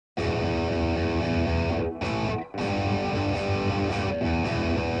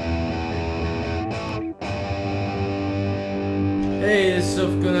Hey, this is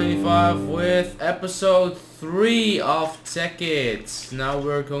Sufka95 with episode 3 of Tekkit. Now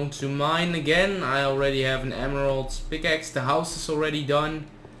we're going to mine again. I already have an emerald pickaxe. The house is already done.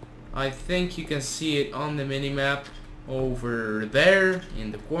 I think you can see it on the minimap over there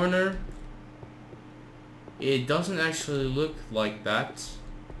in the corner. It doesn't actually look like that,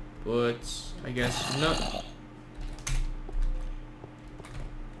 but I guess not.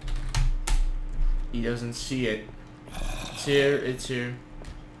 He doesn't see it. It's here, it's here.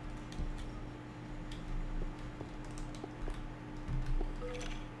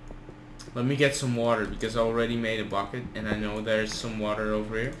 Let me get some water because I already made a bucket and I know there's some water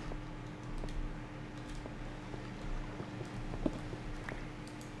over here.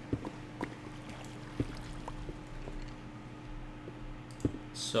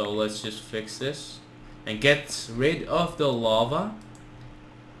 So let's just fix this and get rid of the lava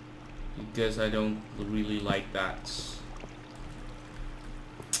because I don't really like that.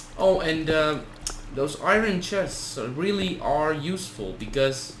 Oh, and those iron chests really are useful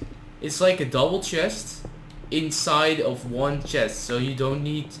because it's like a double chest inside of one chest, so you don't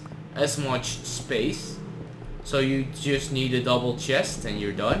need as much space. So you just need a double chest and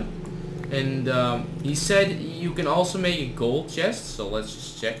you're done. And he said you can also make a gold chest, so let's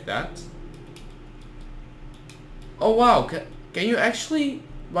just check that. Oh wow, can you actually,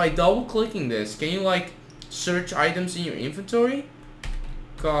 by double clicking this, can you like search items in your inventory?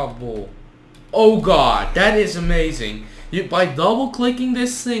 Kabul. Oh god, that is amazing. By double clicking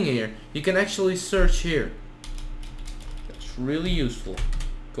this thing here, you can actually search here. That's really useful.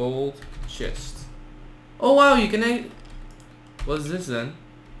 Gold chest. Oh wow, you can. What is this then?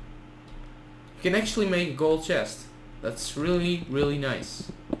 You can actually make a gold chest. That's really, really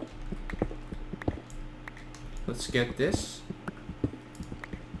nice. Let's get this.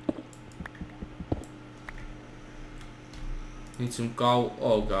 Need some cow.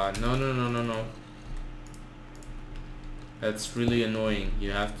 Oh god, no. That's really annoying.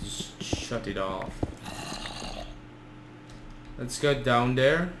 You have to just shut it off. Let's get down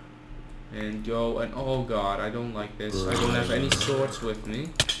there and go. And oh god, I don't like this. I don't have any swords with me.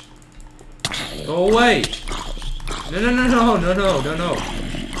 Go away! No.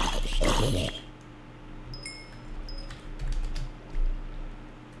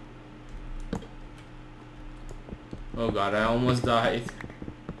 Oh god, I almost died.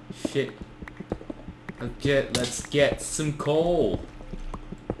 Shit. Let's get some coal.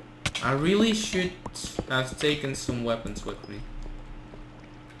 I really should have taken some weapons with me.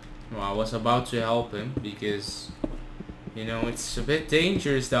 Well, I was about to help him because, you know, it's a bit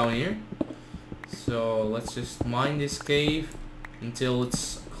dangerous down here. So let's just mine this cave until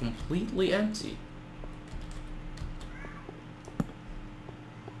it's completely empty.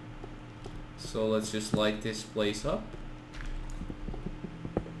 So let's just light this place up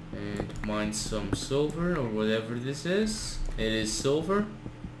and mine some silver or whatever this is. It is silver.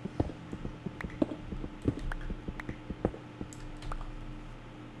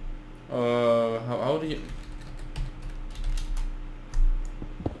 How do you?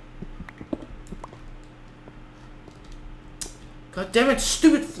 God damn it,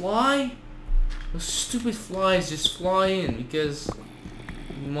 stupid fly! Those stupid flies just fly in because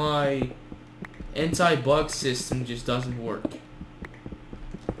my anti-bug system just doesn't work.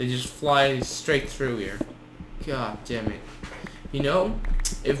 They just fly straight through here. God damn it. You know,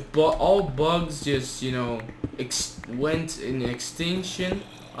 if all bugs just, you know, went in extinction,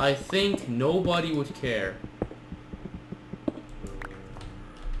 I think nobody would care.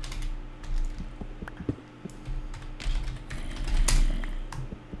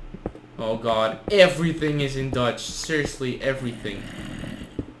 Oh god, everything is in Dutch. Seriously, everything.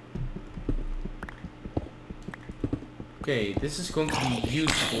 Okay, this is going to be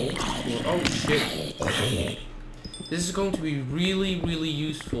useful for, oh shit. This is going to be really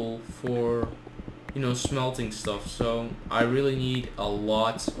useful for, you know, smelting stuff. So I really need a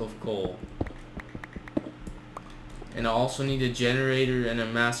lot of coal. And I also need a generator and a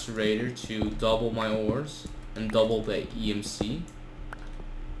macerator to double my ores and double the EMC.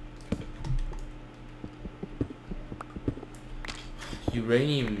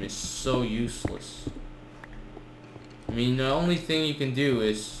 Uranium is so useless. I mean, the only thing you can do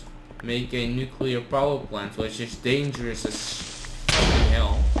is make a nuclear power plant, which is dangerous as fucking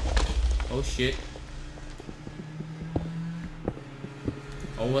hell. Oh shit.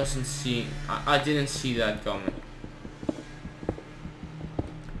 I didn't see that coming.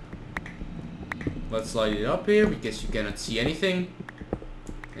 Let's light it up here because you cannot see anything.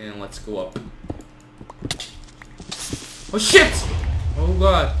 And let's go up. Oh shit! Oh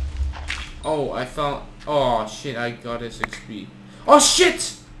god. Oh, I found... Oh shit, I got his XP. Oh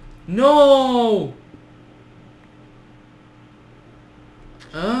shit! No!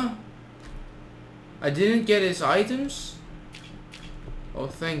 Huh? I didn't get his items? Oh,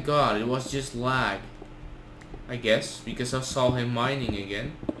 thank God. It was just lag. I guess, because I saw him mining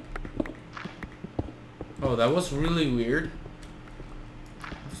again. Oh, that was really weird. I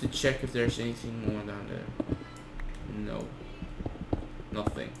have to check if there's anything more down there. No.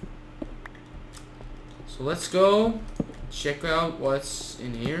 Nothing. So let's go check out what's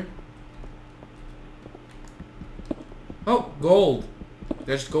in here. Oh, gold.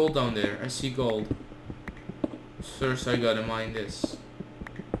 There's gold down there. I see gold. First I gotta mine this.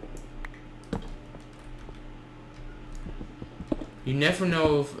 You never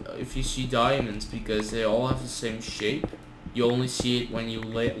know if you see diamonds because they all have the same shape. You only see it when you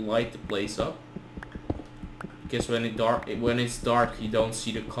light the place up. Because when it's dark, you don't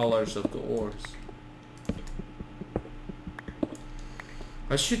see the colors of the ores.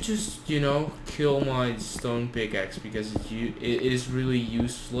 I should just, you know, kill my stone pickaxe because it is really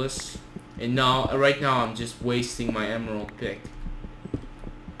useless. And now, right now, I'm just wasting my emerald pick.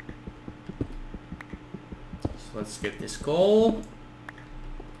 So let's get this coal.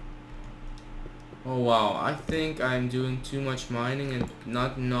 Oh wow, I think I'm doing too much mining and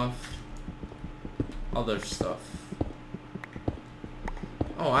not enough other stuff.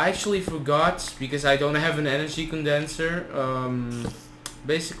 Oh, I actually forgot because I don't have an energy condenser.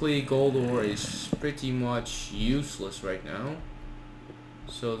 Basically gold ore is pretty much useless right now.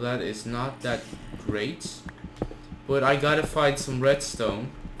 So that is not that great. But I gotta find some redstone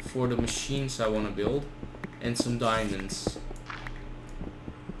for the machines I want to build. And some diamonds.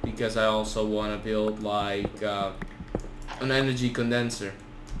 Because I also want to build like an energy condenser.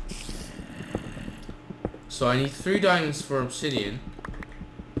 So I need 3 diamonds for obsidian.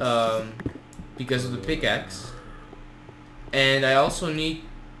 Because of the pickaxe. And I also need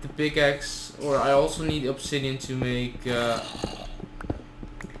the pickaxe, or I also need obsidian to make a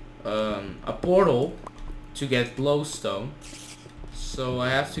portal to get glowstone. So I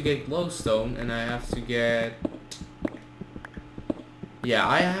have to get glowstone, and I have to get... Yeah,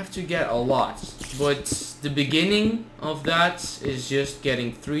 I have to get a lot. But the beginning of that is just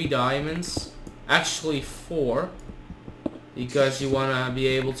getting 3 diamonds. Actually 4. Because you want to be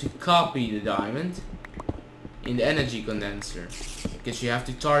able to copy the diamond in the energy condenser. Because you have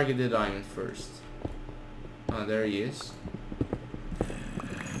to target the diamond first. Oh, there he is.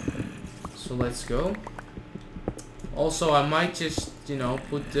 So let's go. Also, I might just, you know,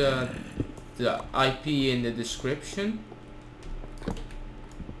 put the IP in the description.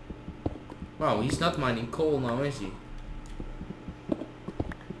 Wow, he's not mining coal now, is he?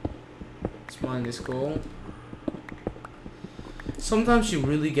 Let's mine this coal. Sometimes you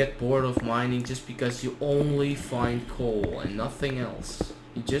really get bored of mining just because you only find coal and nothing else.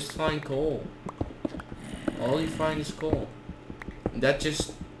 You just find coal. All you find is coal. And that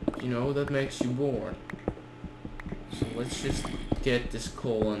just, you know, that makes you bored. So let's just get this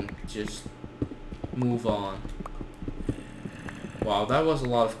coal and just move on. Wow, that was a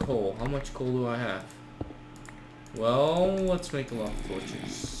lot of coal. How much coal do I have? Well, let's make a lot of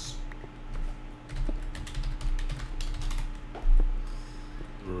torches.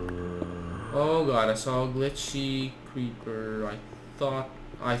 Oh god, I saw a glitchy creeper.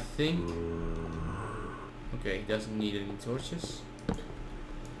 I think. Okay, he doesn't need any torches.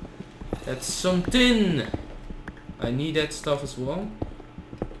 That's some tin! I need that stuff as well.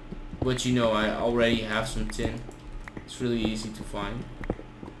 But you know, I already have some tin. It's really easy to find.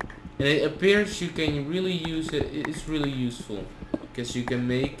 And it appears you can really use it. It's really useful. Because you can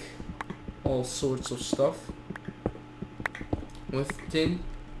make all sorts of stuff with tin.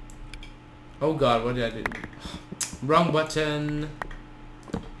 Oh god, what did I do? Wrong button.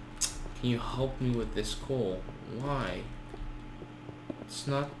 Can you help me with this coal? Why? It's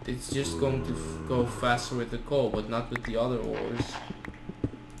not, it's just going to go faster with the coal, but not with the other ores.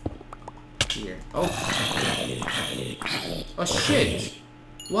 Here. Oh. Oh shit.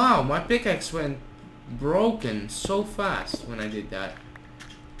 Wow, my pickaxe went broken so fast when I did that.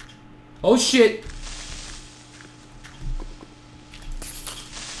 Oh shit.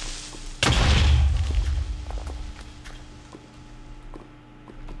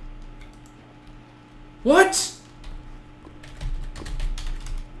 What?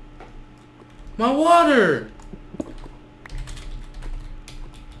 My water!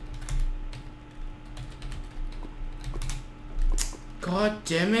 God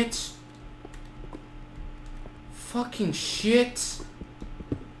damn it. Fucking shit.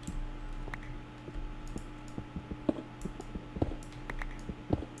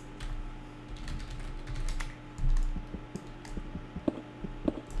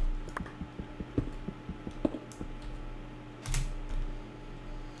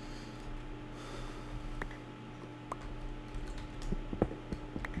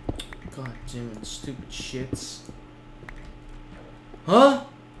 Damn it, stupid shits. Huh?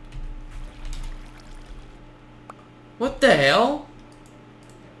 What the hell?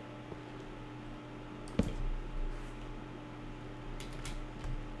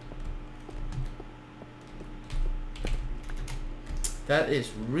 That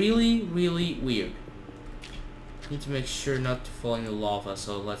is really, really weird. Need to make sure not to fall in the lava,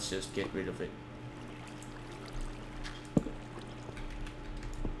 so let's just get rid of it.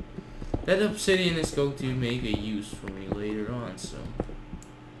 That obsidian is going to make a use for me later on, so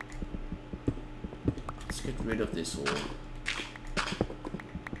let's get rid of this ore.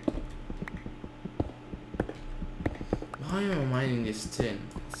 Why am I mining this tin?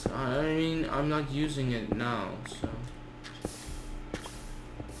 So, I mean, I'm not using it now, so.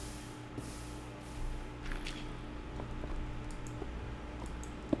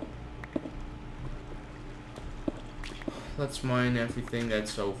 Let's mine everything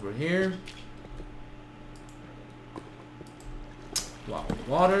that's over here. Wow,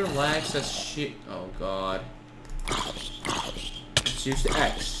 water lags as shit. Oh god. Let's use the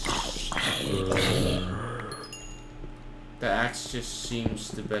axe. The axe just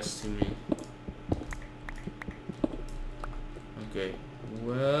seems the best to me. Okay.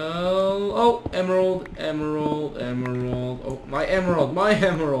 Well, oh, emerald, emerald, emerald. Oh, my emerald, my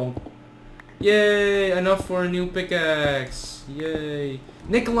emerald. Yay, enough for a new pickaxe. Yay.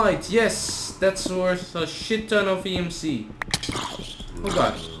 Nikolite, yes, that's worth a shit ton of EMC. Oh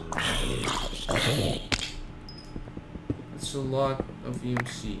god. That's a lot of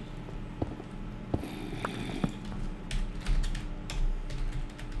EMC.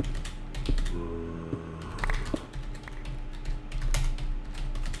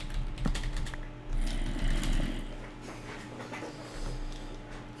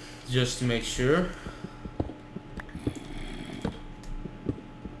 Just to make sure.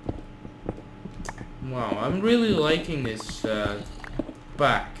 Wow, I'm really liking this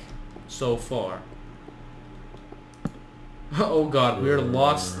pack so far. Oh god, we're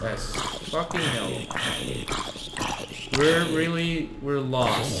lost as fucking hell. We're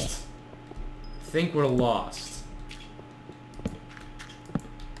lost. I think we're lost.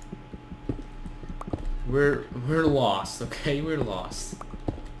 We're lost, okay? We're lost.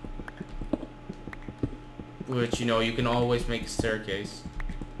 Which, you know, you can always make a staircase.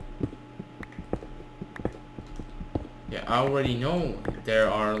 Yeah, I already know there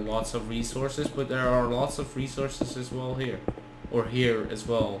are lots of resources, but there are lots of resources as well here. Or here as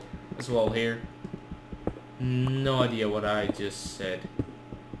well. As well here. No idea what I just said.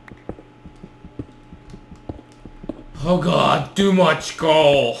 Oh god, too much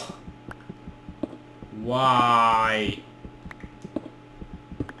coal! Why?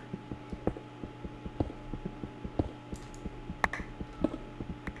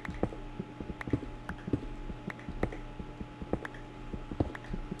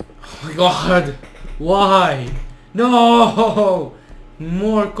 Oh my god! Why? No!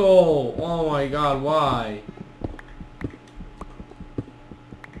 More coal! Oh my god, why?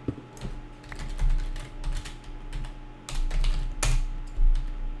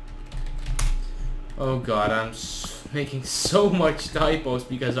 Oh god, I'm making so much typos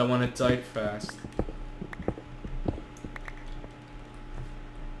because I want to type fast.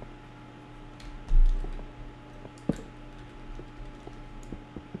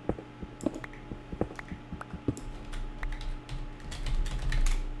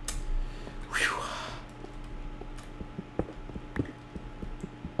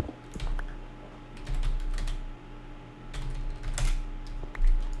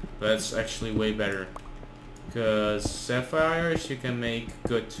 That's actually way better. Because sapphires you can make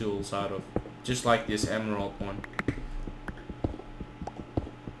good tools out of. Just like this emerald one.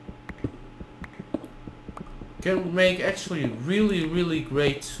 Can make actually really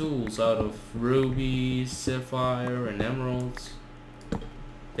great tools out of rubies, sapphire and emeralds.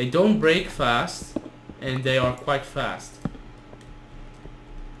 They don't break fast and they are quite fast.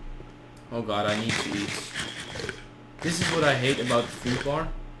 Oh god, I need to eat. This is what I hate about the food bar.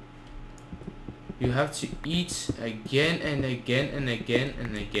 You have to eat again and again and again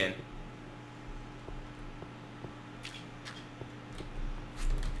and again.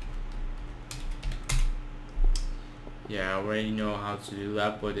 Yeah, I already know how to do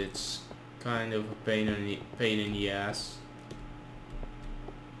that, but it's kind of a pain in the ass.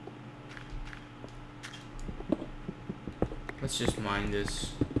 Let's just mine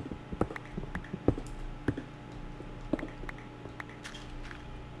this.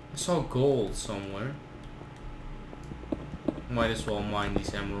 I saw gold somewhere. Might as well mine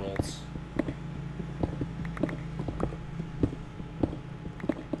these emeralds.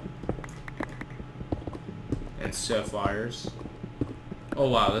 sapphires. Oh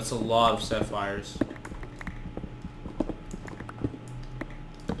wow, that's a lot of sapphires.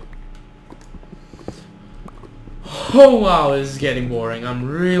 Oh wow, this is getting boring. I'm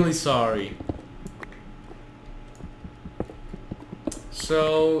really sorry.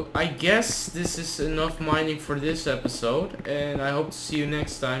 So, I guess this is enough mining for this episode, and I hope to see you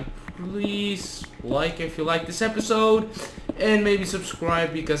next time. Please like if you like this episode, and maybe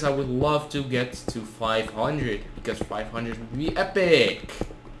subscribe because I would love to get to 500, because 500 would be epic.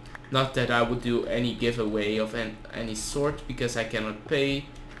 Not that I would do any giveaway of any sort, because I cannot pay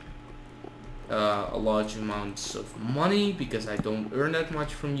a large amounts of money, because I don't earn that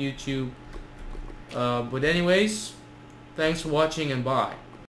much from YouTube. But anyways, thanks for watching and bye.